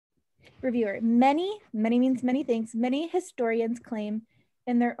Reviewer, many means many things. Many historians claim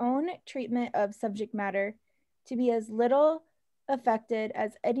in their own treatment of subject matter to be as little affected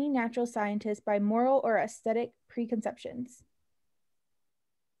as any natural scientist by moral or aesthetic preconceptions.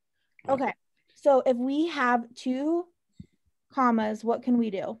 Okay, so if we have two commas, what can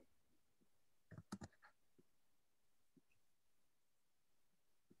we do?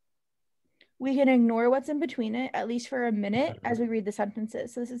 We can ignore what's in between it, at least for a minute, as we read the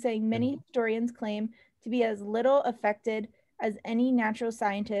sentences. So this is saying many historians claim to be as little affected as any natural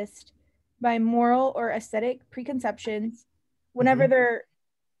scientist by moral or aesthetic preconceptions whenever they're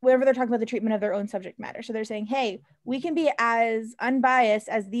talking about the treatment of their own subject matter. So they're saying, hey, we can be as unbiased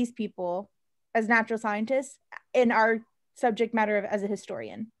as these people, as natural scientists, in our subject matter as a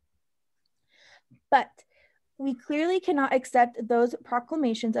historian. But we clearly cannot accept those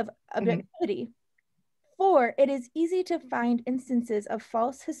proclamations of objectivity, for it is easy to find instances of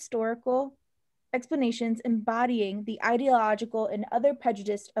false historical explanations embodying the ideological and other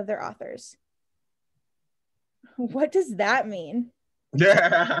prejudice of their authors. What does that mean?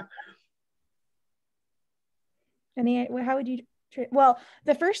 Yeah. How would you? Well,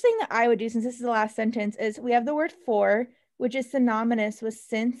 the first thing that I would do, since this is the last sentence, is we have the word for, which is synonymous with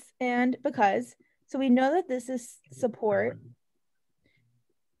since and because. So we know that this is support.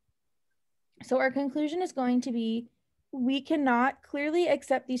 So our conclusion is going to be, we cannot clearly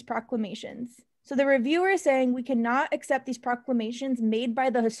accept these proclamations. So the reviewer is saying we cannot accept these proclamations made by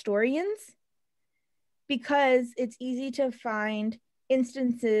the historians because it's easy to find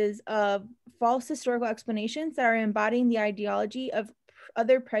instances of false historical explanations that are embodying the ideology of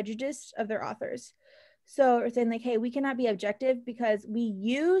other prejudice of their authors. So we're saying like, hey, we cannot be objective because we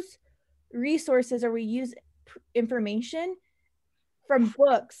use resources or we use information from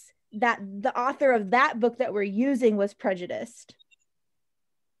books that the author of that book that we're using was prejudiced.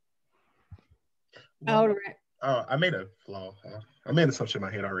 Well, I made a flaw. I made an assumption in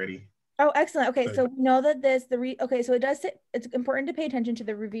my head already. Oh, excellent. Okay, so we know that so it does say it's important to pay attention to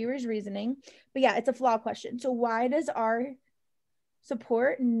the reviewer's reasoning, but yeah, it's a flaw question. So why does our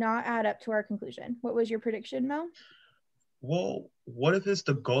support not add up to our conclusion? What was your prediction, Mel? Well, what if it's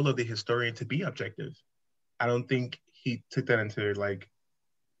the goal of the historian to be objective? I don't think he took that into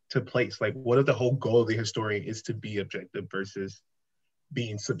to place. Like, what if the whole goal of the historian is to be objective versus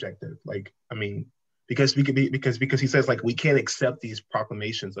being subjective? Like, I mean, because he says like we can't accept these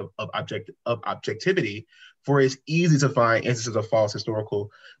proclamations of objectivity, for it's easy to find instances of false historical.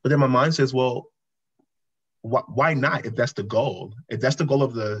 But then my mind says, well, why not? If that's the goal, if that's the goal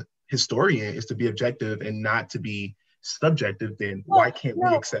of the historian is to be objective and not to be subjective, then why can't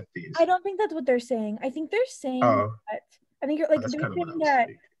we accept these? I don't think that's what they're saying. I think they're saying that I think you're like they're saying that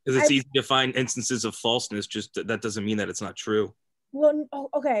because it's easy to find instances of falseness. Just that doesn't mean that it's not true. Well,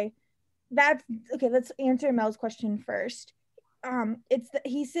 okay. Let's answer Mel's question first.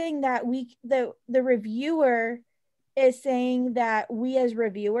 He's saying that the reviewer is saying that we as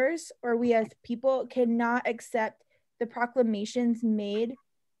reviewers or we as people cannot accept the proclamations made,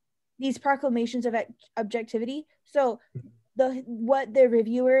 these proclamations of objectivity. So what the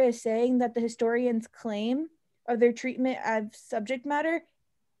reviewer is saying that the historians claim of their treatment of subject matter,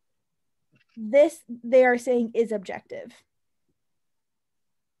 this they are saying is objective.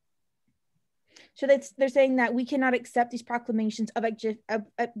 So they're saying that we cannot accept these proclamations of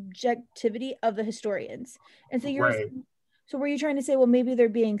objectivity of the historians. And so so were you trying to say, well, maybe they're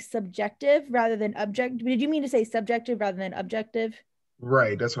being subjective rather than objective? Did you mean to say subjective rather than objective?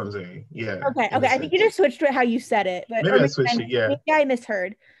 Right, that's what I'm saying. Yeah. Okay. I think you just switched to how you said it, but maybe I switched it. Yeah. Maybe I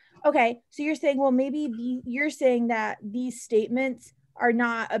misheard. Okay, so you're saying, well, maybe you're saying that these statements are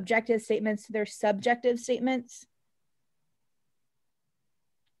not objective statements; they're subjective statements.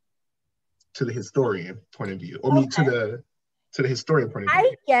 To the historian point of view, or to the historian point of view.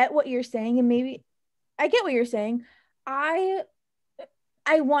 I get what you're saying, and maybe I get what you're saying. I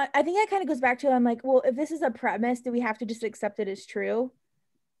think that kind of goes back to, I'm like, well, if this is a premise, do we have to just accept it as true?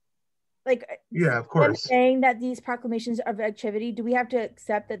 Like, yeah, of course. I'm saying that these proclamations of activity, do we have to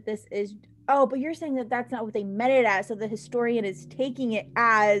accept that this is? Oh, but you're saying that that's not what they meant it as, so the historian is taking it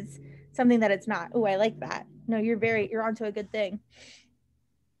as something that it's not. Oh, I like that. No, you're onto a good thing.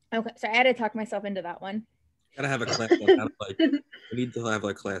 Okay, so I had to talk myself into that one. Gotta have a class on how to we need to have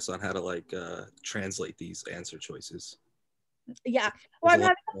a class on how to translate these answer choices. Yeah.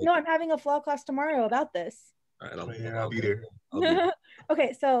 Well, I'm having a Flaw class tomorrow about this. All right, I'll be there.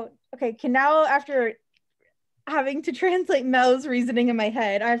 Okay, can now, after having to translate Mel's reasoning in my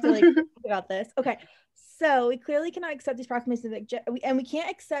head, I have to think about this. Okay, so we clearly cannot accept these proclamations, and we can't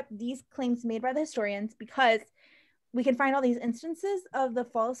accept these claims made by the historians because we can find all these instances of the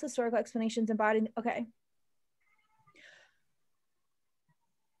false historical explanations embodied. Okay.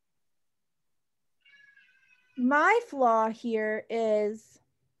 My flaw here is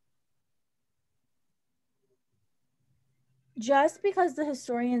just because the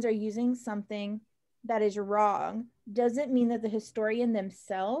historians are using something that is wrong doesn't mean that the historian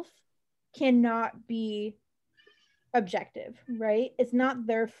themselves cannot be objective, right? It's not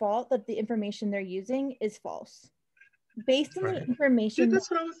their fault that the information they're using is false. Based on the information,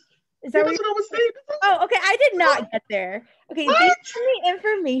 that's what I was. Is that that's what I was saying. Oh, okay. I did not get there. Okay, What? based on the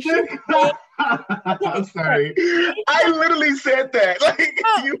information. I'm sorry. I literally said that. Like,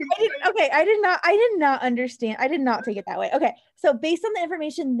 I did not understand. I did not take it that way. Okay, so based on the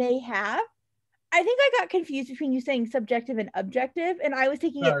information they have, I think I got confused between you saying subjective and objective, and I was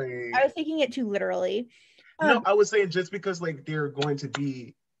taking it too literally. No, I was saying just because like they're going to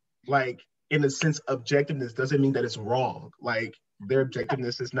be like in a sense objectiveness doesn't mean that it's wrong. Like their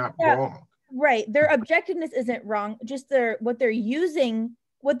objectiveness is not wrong. Right. Their objectiveness isn't wrong. Just what they're using,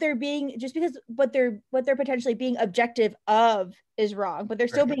 what they're being, just because what they're potentially being objective of is wrong, but they're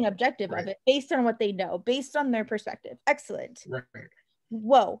still being objective of it based on what they know, based on their perspective. Excellent. Right.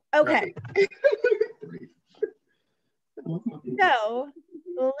 Whoa. Okay. So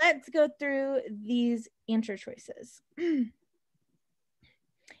let's go through these answer choices.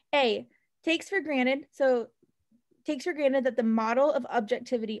 A, takes for granted that the model of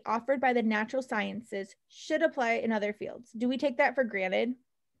objectivity offered by the natural sciences should apply in other fields. Do we take that for granted?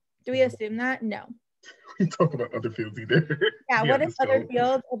 Do we assume that? No. We talk about other fields either. Yeah, what if other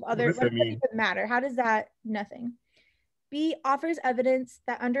fields of other, what does that matter? How does that, nothing. B, offers evidence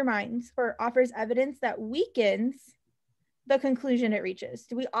that undermines or offers evidence that weakens the conclusion it reaches.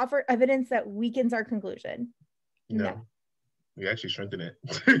 Do we offer evidence that weakens our conclusion? No. We actually strengthen it.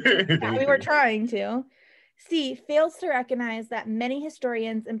 Yeah, we were trying to. C, fails to recognize that many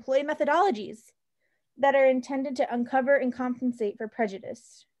historians employ methodologies that are intended to uncover and compensate for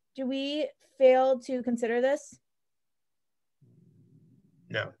prejudice. Do we fail to consider this?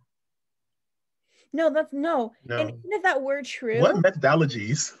 No. No, that's no. And even if that were true. What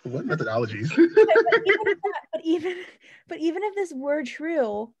methodologies? What methodologies? but even if this were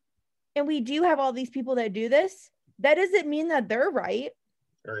true, and we do have all these people that do this, that doesn't mean that they're right.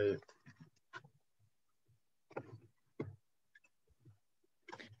 Right.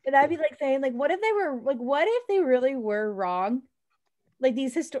 And that'd be like saying, like, what if they really were wrong? Like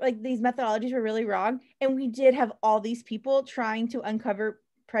these methodologies were really wrong, and we did have all these people trying to uncover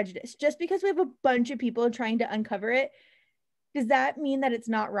prejudice. Just because we have a bunch of people trying to uncover it, does that mean that it's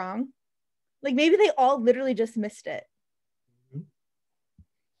not wrong? Like maybe they all literally just missed it.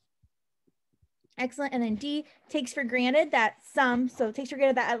 Excellent. And then D, takes for granted that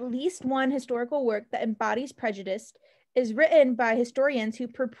at least one historical work that embodies prejudice is written by historians who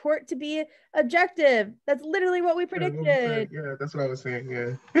purport to be objective. That's literally what we predicted. Yeah, that's what I was saying.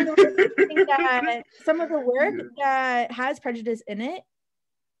 Yeah. That some of the work that has prejudice in it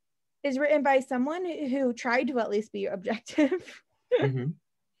is written by someone who tried to at least be objective. And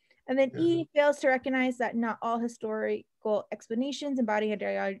then E, fails to recognize that not all historical explanations embodying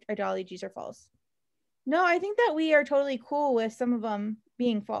ideologies are false. No, I think that we are totally cool with some of them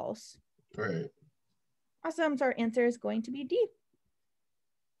being false. Right. Awesome. So our answer is going to be D.